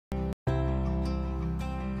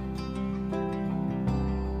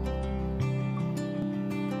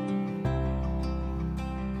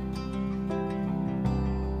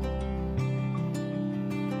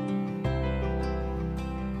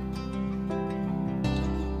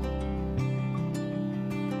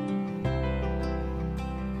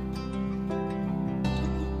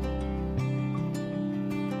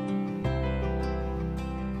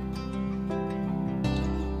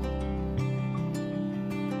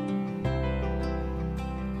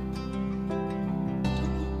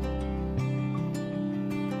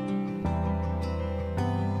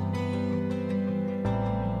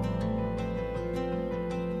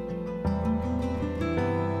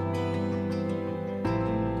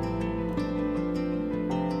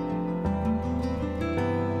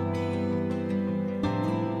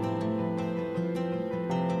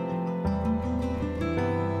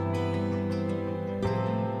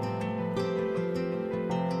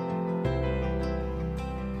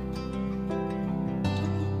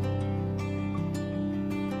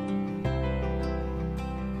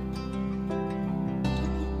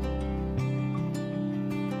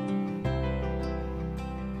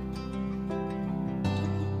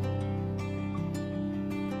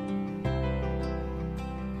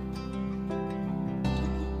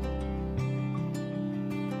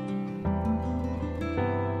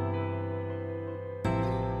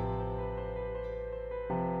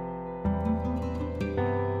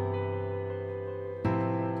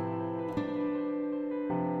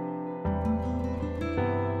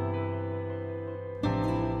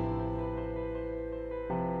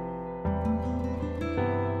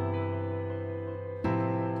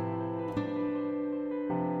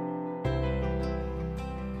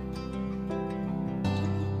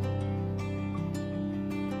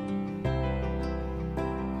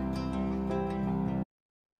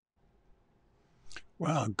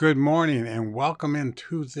Well, good morning and welcome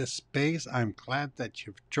into this space. I'm glad that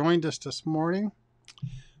you've joined us this morning.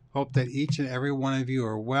 Hope that each and every one of you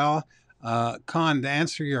are well. Con, to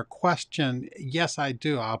answer your question, yes, I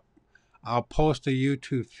do. I'll post a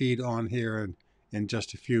YouTube feed on here in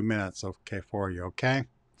just a few minutes, okay, for you, okay?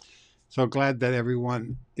 So glad that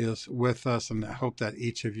everyone is with us, and I hope that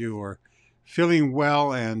each of you are feeling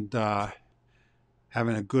well and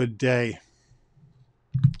having a good day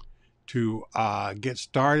to get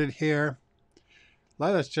started here.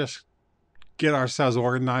 Let us just get ourselves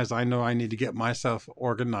organized. I know I need to get myself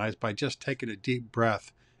organized by just taking a deep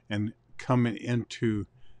breath and coming into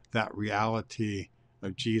that reality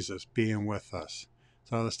of Jesus being with us.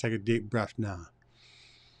 So let's take a deep breath now.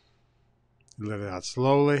 Let it out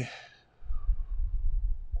slowly.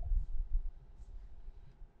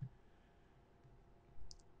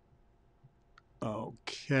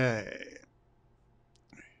 Okay.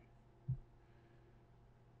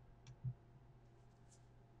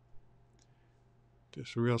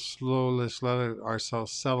 Just real slow, let's let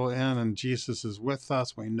ourselves settle in, and Jesus is with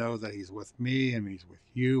us. We know that He's with me and He's with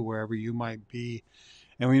you, wherever you might be.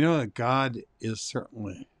 And we know that God is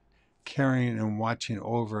certainly caring and watching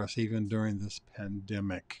over us even during this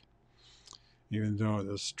pandemic, even though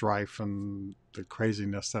the strife and the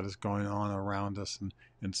craziness that is going on around us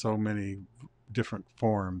in so many different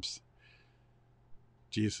forms.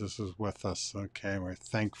 Jesus is with us. Okay, we're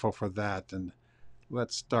thankful for that. And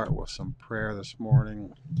let's start with some prayer this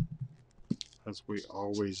morning, as we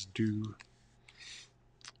always do.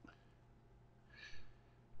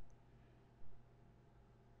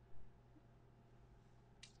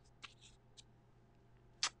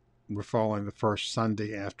 We're following the first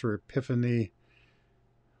Sunday after Epiphany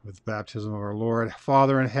with the baptism of our Lord.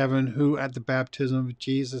 Father in heaven, who at the baptism of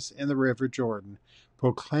Jesus in the river Jordan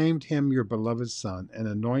proclaimed him your beloved Son and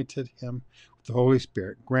anointed him with the Holy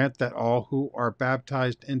Spirit, grant that all who are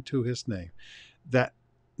baptized into his name, that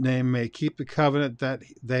name may keep the covenant that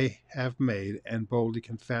they have made and boldly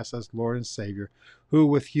confess as Lord and Savior, who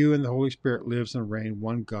with you and the Holy Spirit lives and reigns,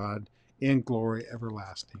 one God, in glory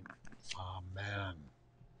everlasting. Amen.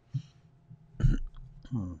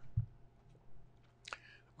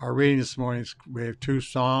 Our reading this morning, we have two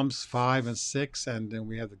Psalms, 5 and 6, and then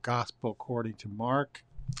we have the Gospel according to Mark.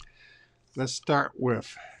 Let's start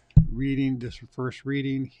with reading this first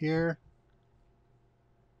reading here.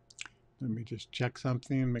 Let me just check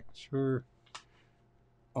something, make sure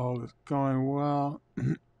all is going well.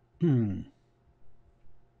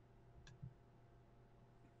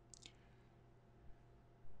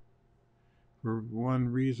 For one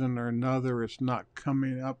reason or another, it's not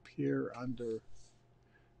coming up here under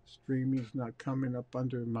streaming. It's not coming up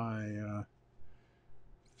under my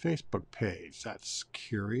Facebook page. That's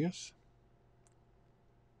curious.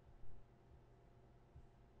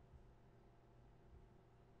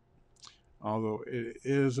 Although it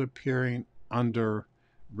is appearing under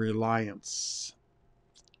Reliance,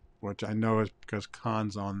 which I know is because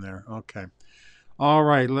Khan's on there. Okay. All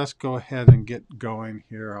right, let's go ahead and get going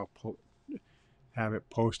here. I'll have it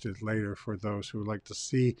posted later for those who would like to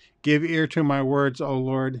see. Give ear to my words, O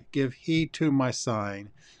Lord. Give heed to my sign.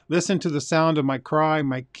 Listen to the sound of my cry,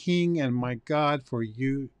 my King and my God, for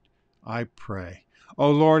you I pray. O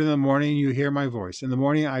Lord, in the morning you hear my voice. In the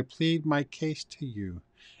morning I plead my case to you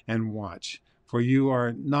and watch. For you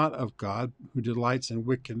are not of God, who delights in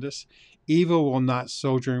wickedness. Evil will not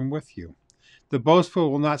sojourn with you. The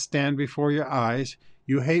boastful will not stand before your eyes.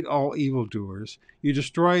 You hate all evildoers. You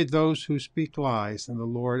destroy those who speak lies, and the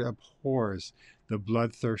Lord abhors the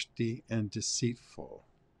bloodthirsty and deceitful.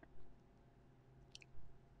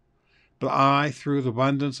 But I, through the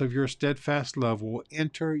abundance of your steadfast love, will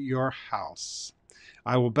enter your house.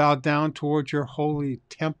 I will bow down toward your holy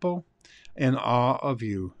temple in awe of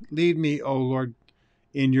you. Lead me, O Lord,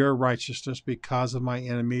 in your righteousness because of my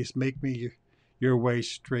enemies. Make me your way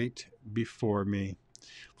straight before me.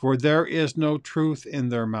 For there is no truth in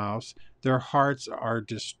their mouths. Their hearts are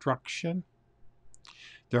destruction.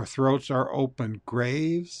 Their throats are open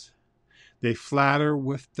graves. They flatter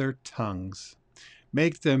with their tongues.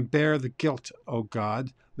 Make them bear the guilt, O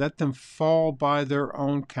God. Let them fall by their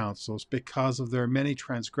own counsels. Because of their many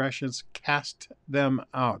transgressions, cast them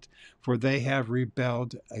out, for they have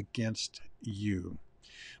rebelled against you.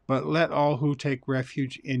 But let all who take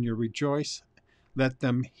refuge in you rejoice. Let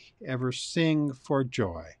them ever sing for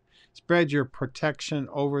joy. Spread your protection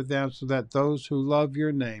over them so that those who love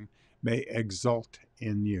your name may exult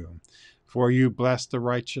in you. For you bless the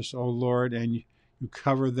righteous, O Lord, and you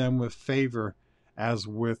cover them with favor as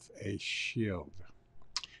with a shield.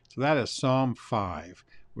 So that is Psalm 5.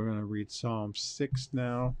 We're going to read Psalm 6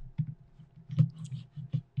 now.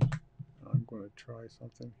 try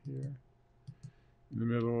something here in the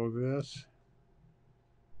middle of this.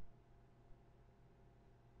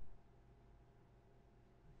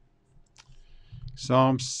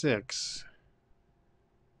 Psalm 6.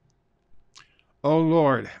 O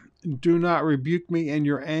Lord, do not rebuke me in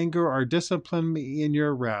your anger or discipline me in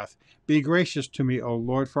your wrath. Be gracious to me, O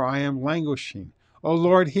Lord, for I am languishing. O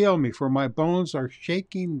Lord, heal me, for my bones are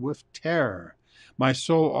shaking with terror. My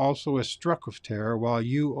soul also is struck with terror, while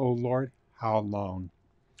you, O Lord, how long?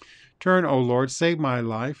 Turn, O Lord, save my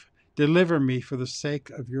life. Deliver me for the sake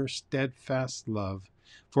of your steadfast love.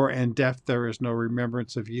 For in death there is no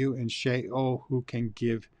remembrance of you, in Sheol who can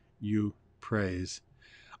give you praise.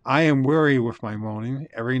 I am weary with my moaning.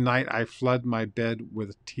 Every night I flood my bed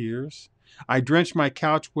with tears. I drench my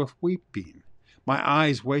couch with weeping. My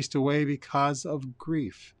eyes waste away because of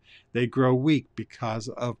grief. They grow weak because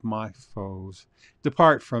of my foes.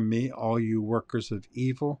 Depart from me, all you workers of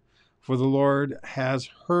evil, for the Lord has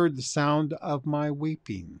heard the sound of my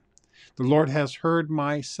weeping. The Lord has heard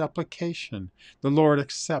my supplication. The Lord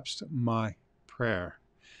accepts my prayer.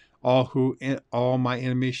 All my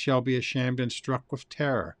enemies shall be ashamed and struck with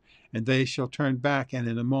terror, and they shall turn back and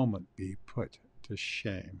in a moment be put to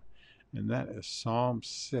shame. And that is Psalm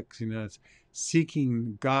 6. It's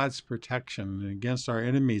seeking God's protection against our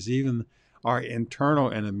enemies, even our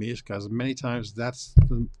internal enemies, because many times that's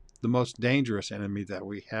the most dangerous enemy that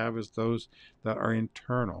we have is those that are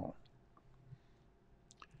internal.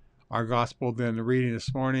 Our gospel then, the reading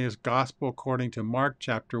this morning is Gospel according to Mark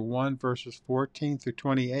chapter 1, verses 14 through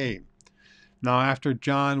 28. Now after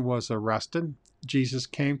John was arrested, Jesus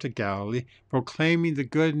came to Galilee, proclaiming the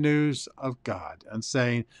good news of God, and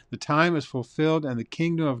saying, The time is fulfilled, and the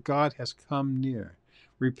kingdom of God has come near.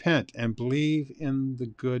 Repent and believe in the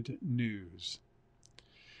good news.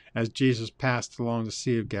 As Jesus passed along the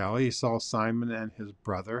Sea of Galilee, he saw Simon and his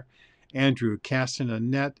brother Andrew casting a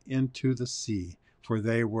net into the sea, for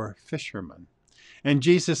they were fishermen. And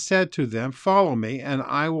Jesus said to them, Follow me, and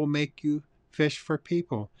I will make you fish for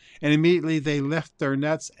people. And immediately they left their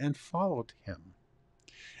nets and followed him.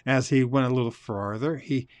 As he went a little farther,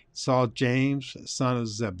 he saw James, son of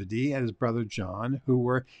Zebedee, and his brother John, who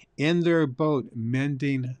were in their boat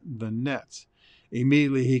mending the nets.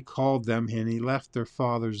 Immediately he called them, and he left their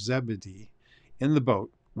father Zebedee in the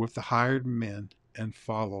boat with the hired men and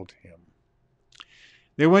followed him.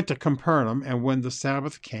 They went to Capernaum, and when the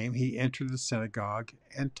Sabbath came, he entered the synagogue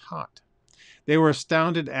and taught. They were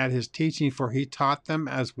astounded at his teaching, for he taught them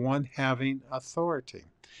as one having authority,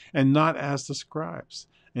 and not as the scribes.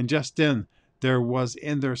 And just then there was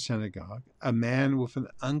in their synagogue a man with an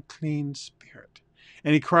unclean spirit.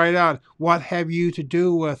 And he cried out, What have you to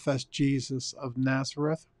do with us, Jesus of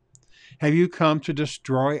Nazareth? Have you come to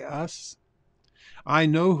destroy us? I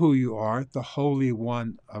know who you are, the Holy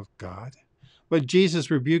One of God. But Jesus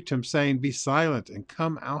rebuked him, saying, Be silent and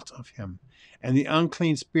come out of him. And the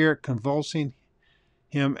unclean spirit, convulsing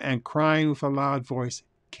him and crying with a loud voice,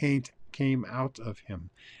 came out of him.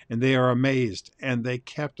 And they are amazed, and they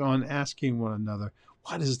kept on asking one another,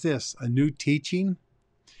 What is this, a new teaching?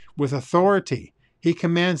 With authority he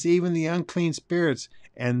commands even the unclean spirits,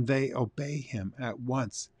 and they obey him at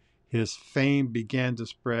once. His fame began to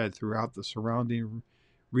spread throughout the surrounding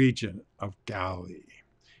region of Galilee.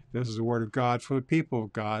 This is the word of God for the people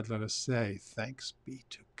of God. Let us say, thanks be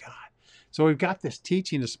to God. So we've got this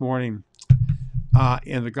teaching this morning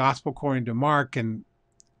in the Gospel according to Mark, and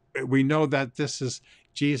we know that this is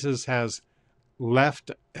Jesus has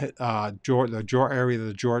left the area of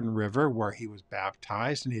the Jordan River where he was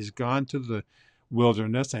baptized, and he's gone to the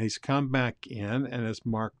wilderness, and he's come back in, and as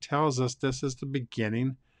Mark tells us, this is the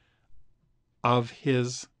beginning of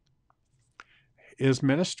his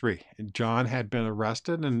ministry. John had been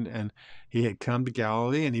arrested, and he had come to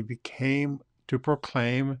Galilee, and he became to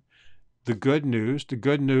proclaim the good news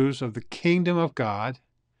of the kingdom of God,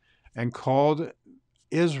 and called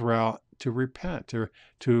Israel to repent,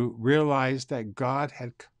 to realize that God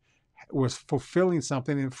was fulfilling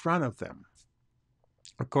something in front of them.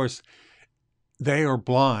 Of course, they are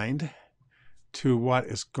blind to what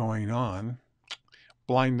is going on.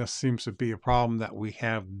 Blindness seems to be a problem that we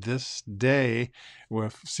have this day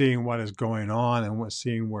with seeing what is going on and with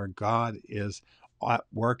seeing where God is at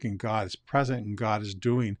work and God is present and God is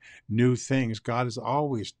doing new things. God is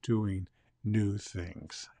always doing new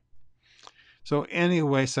things. So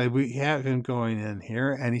anyway, so we have him going in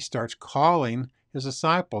here, and he starts calling his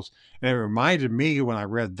disciples. And it reminded me when I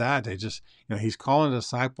read that, he's calling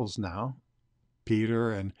disciples now,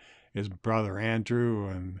 Peter and his brother Andrew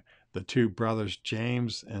and the two brothers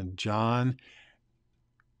James and John.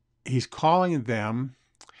 He's calling them,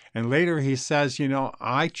 and later he says,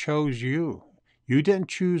 I chose you. You didn't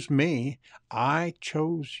choose me. I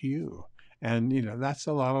chose you. And, that's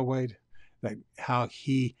a lot of way that how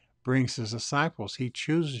he brings his disciples. He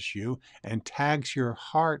chooses you and tags your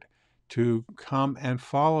heart to come and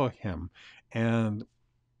follow him. And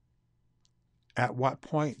at what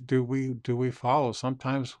point do we follow?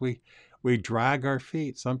 Sometimes we drag our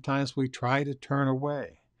feet. Sometimes we try to turn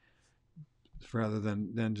away rather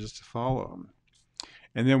than just to follow him.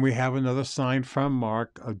 And then we have another sign from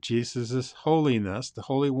Mark of Jesus' holiness, the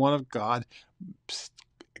Holy One of God,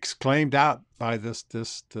 exclaimed out by this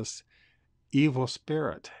evil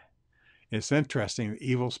spirit. It's interesting.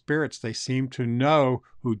 Evil spirits, they seem to know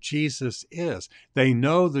who Jesus is. They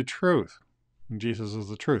know the truth. Jesus is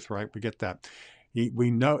the truth, right? We get that.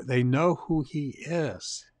 They know who he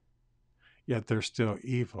is, yet they're still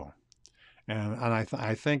evil. And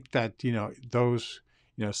I think that those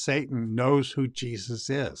Satan knows who Jesus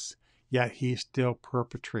is, yet he still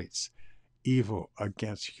perpetrates evil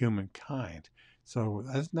against humankind. So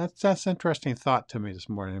that's interesting thought to me this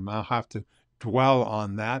morning. I'll have to dwell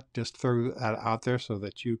on that. Just throw that out there so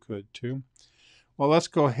that you could too. Well, let's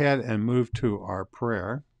go ahead and move to our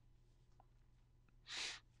prayer.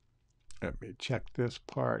 Let me check this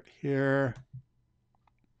part here.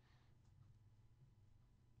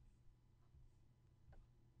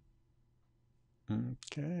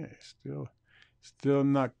 Okay, still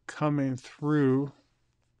not coming through.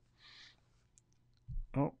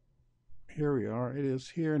 Oh, here we are. It is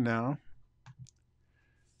here now.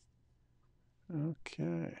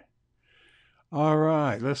 Okay. All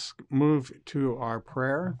right, let's move to our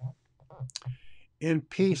prayer. In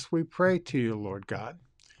peace we pray to you, Lord God.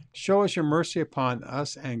 Show us your mercy upon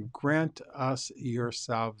us and grant us your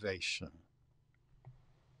salvation.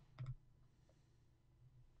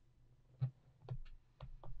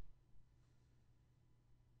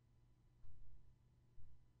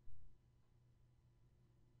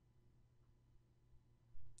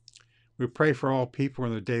 We pray for all people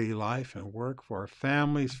in their daily life and work, for our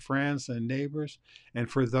families, friends, and neighbors, and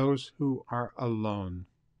for those who are alone.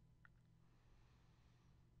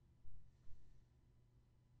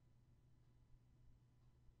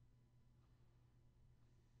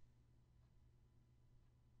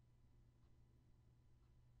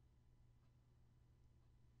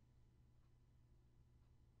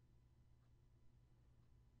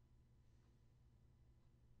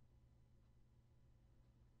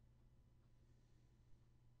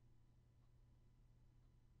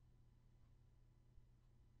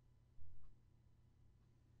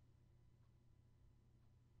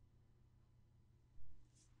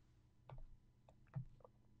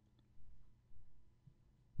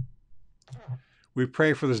 We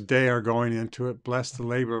pray for this day, our going into it. Bless the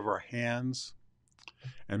labor of our hands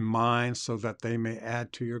and minds so that they may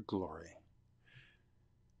add to your glory.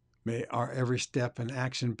 May our every step and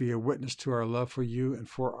action be a witness to our love for you and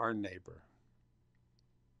for our neighbor.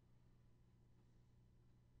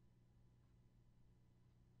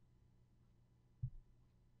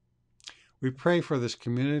 We pray for this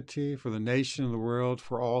community, for the nation and the world,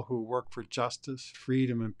 for all who work for justice,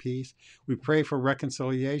 freedom, and peace. We pray for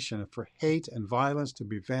reconciliation and for hate and violence to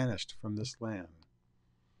be vanished from this land.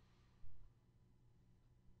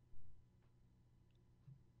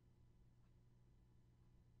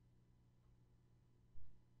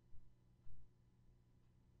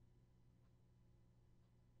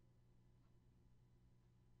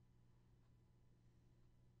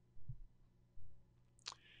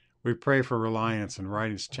 We pray for Reliance and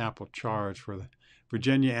Writings Chapel Charge, for the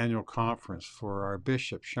Virginia Annual Conference, for our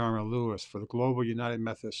Bishop, Sharma Lewis, for the Global United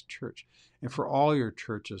Methodist Church, and for all your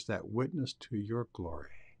churches that witness to your glory.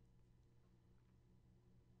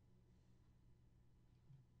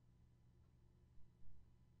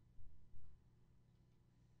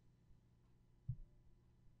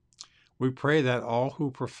 We pray that all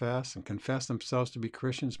who profess and confess themselves to be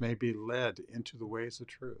Christians may be led into the ways of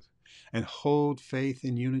truth and hold faith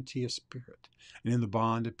in unity of spirit and in the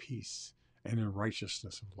bond of peace and in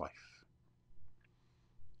righteousness of life.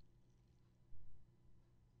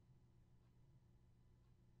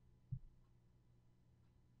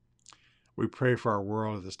 We pray for our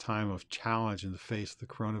world at this time of challenge in the face of the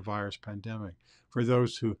coronavirus pandemic, for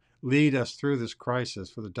those who lead us through this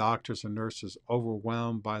crisis, for the doctors and nurses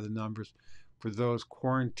overwhelmed by the numbers, for those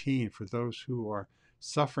quarantined, for those who are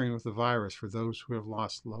suffering with the virus, for those who have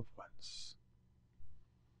lost loved ones.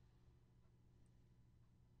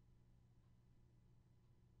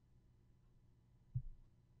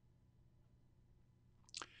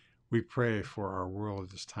 We pray for our world at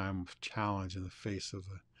this time of challenge in the face of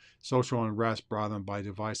the social unrest brought on by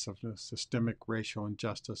divisiveness, systemic racial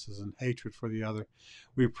injustices, and hatred for the other.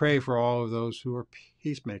 We pray for all of those who are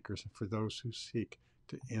peacemakers and for those who seek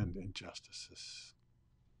to end injustices.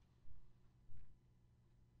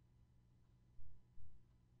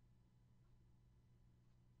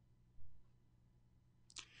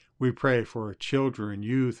 We pray for children,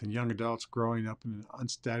 youth, and young adults growing up in an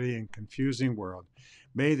unsteady and confusing world.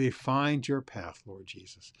 May they find your path, Lord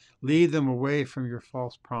Jesus. Lead them away from your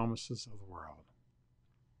false promises of the world.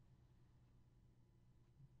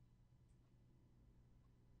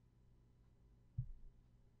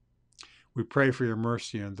 We pray for your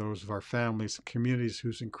mercy on those of our families and communities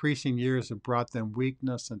whose increasing years have brought them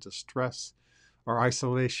weakness and distress or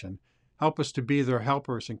isolation. Help us to be their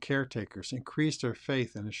helpers and caretakers. Increase their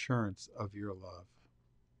faith and assurance of your love.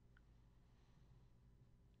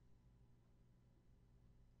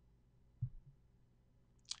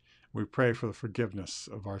 We pray for the forgiveness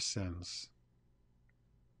of our sins.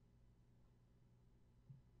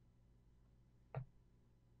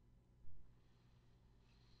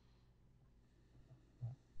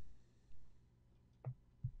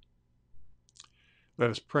 Let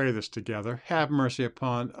us pray this together. Have mercy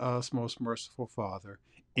upon us, most merciful Father.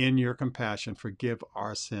 In your compassion, forgive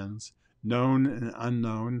our sins, known and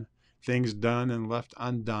unknown, things done and left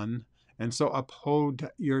undone, and so uphold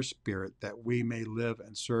your Spirit that we may live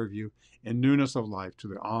and serve you in newness of life to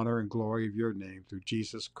the honor and glory of your name through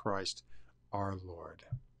Jesus Christ our Lord.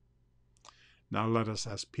 Now let us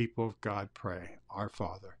as people of God pray. Our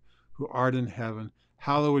Father, who art in heaven,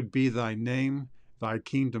 hallowed be thy name. Thy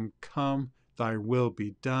kingdom come, thy will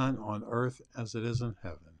be done on earth as it is in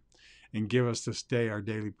heaven. And give us this day our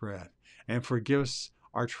daily bread. And forgive us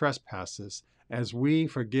our trespasses as we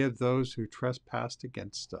forgive those who trespass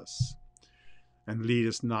against us. And lead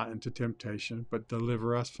us not into temptation, but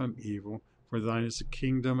deliver us from evil. For thine is the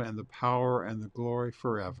kingdom and the power and the glory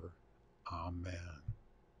forever. Amen.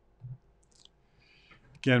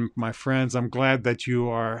 Again, my friends, I'm glad that you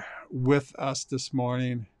are with us this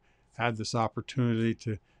morning. Had this opportunity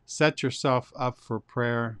to set yourself up for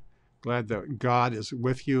prayer. Glad that God is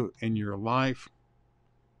with you in your life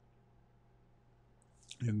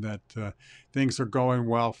and that things are going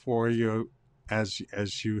well for you as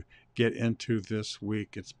you get into this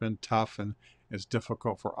week. It's been tough and it's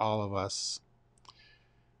difficult for all of us.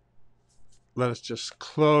 Let us just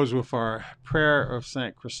close with our prayer of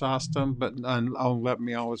St. Chrysostom, but let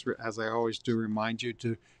me always, as I always do, remind you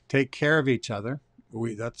to take care of each other.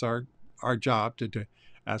 That's our job to do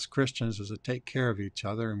as Christians, is to take care of each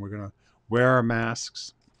other, and we're going to wear our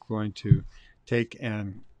masks, going to take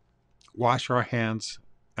and wash our hands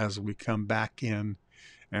as we come back in,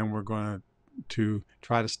 and we're going to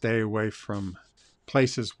try to stay away from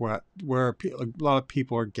places where a lot of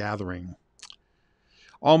people are gathering.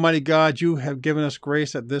 Almighty God, you have given us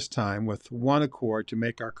grace at this time with one accord to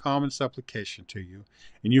make our common supplication to you,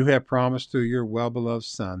 and you have promised through your well-beloved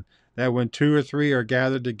Son that when 2 or 3 are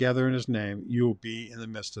gathered together in his name, you will be in the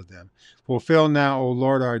midst of them. Fulfill now, O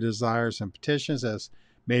Lord, our desires and petitions as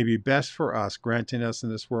may be best for us, granting us in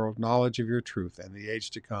this world knowledge of your truth and the age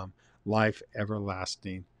to come, life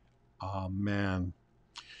everlasting. Amen.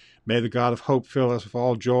 May the God of hope fill us with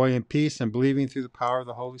all joy and peace and believing through the power of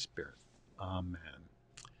the Holy Spirit. Amen.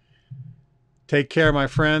 Take care, my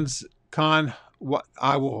friends. I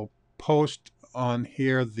will post on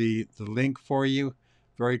here the link for you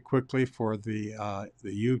very quickly for the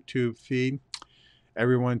YouTube feed.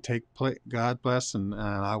 Everyone God bless, and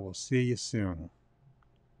I will see you soon.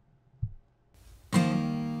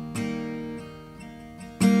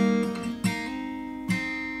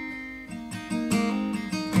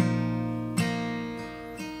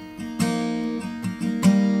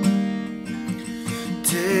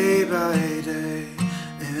 Day by day,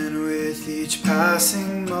 and with each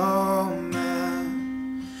passing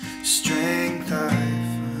moment, strength I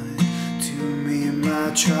find to meet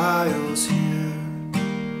my trials here,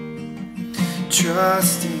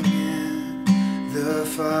 trusting in the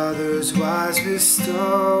Father's wise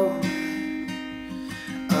bestowment.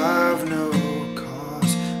 I've no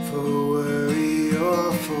cause for worry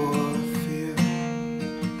or for fear.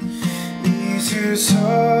 He's whose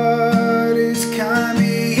heart is kind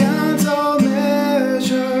beyond all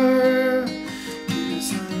measure,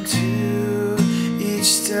 gives unto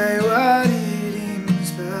each day what he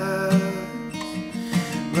deems best.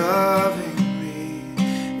 Lovingly,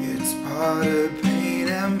 it's part of pain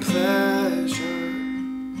and pleasure,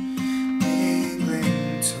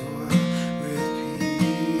 mingling toil with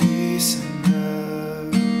peace and rest.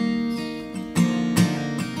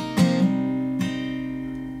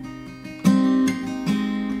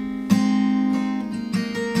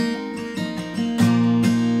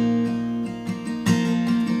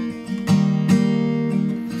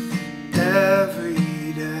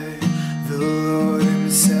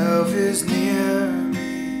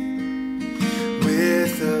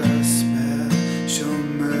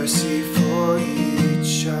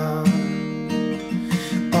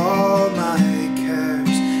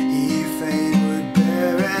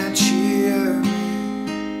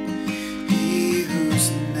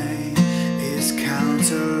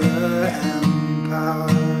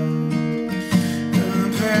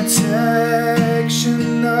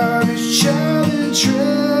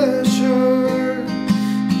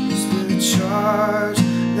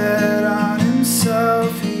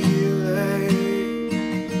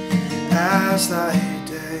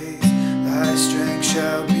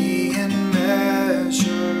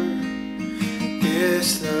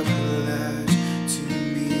 this the pledge to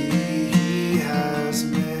me he has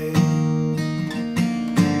made.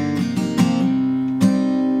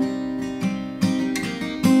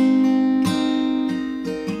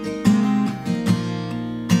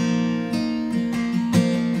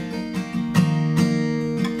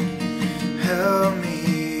 Help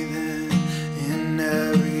me then in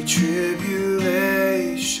every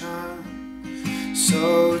tribulation,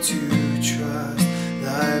 so to trust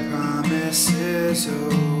thy promises, O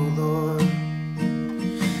Lord,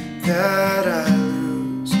 that I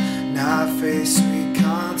lose not faith's sweet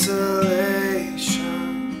consolation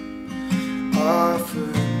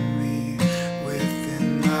offered